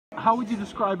How would you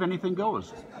describe Anything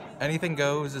Goes? Anything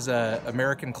Goes is a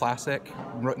American classic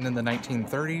written in the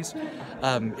 1930s.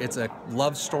 It's a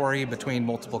love story between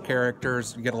multiple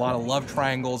characters. You get a lot of love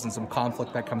triangles and some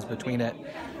conflict that comes between it.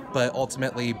 But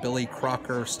ultimately, Billy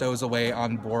Crocker stows away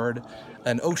on board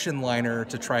an ocean liner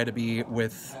to try to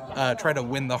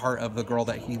win the heart of the girl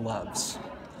that he loves.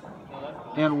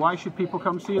 And why should people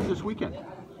come see it this weekend?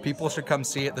 People should come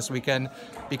see it this weekend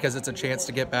because it's a chance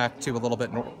to get back to a little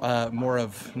bit more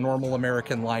of normal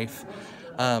American life.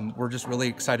 We're just really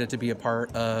excited to be a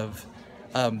part of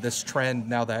this trend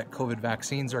now that COVID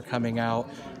vaccines are coming out,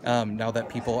 now that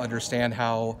people understand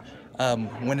how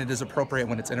when it is appropriate,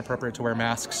 when it's inappropriate to wear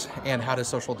masks, and how to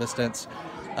social distance.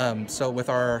 So with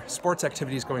our sports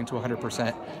activities going to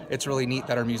 100%, it's really neat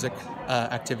that our music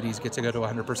activities get to go to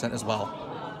 100% as well.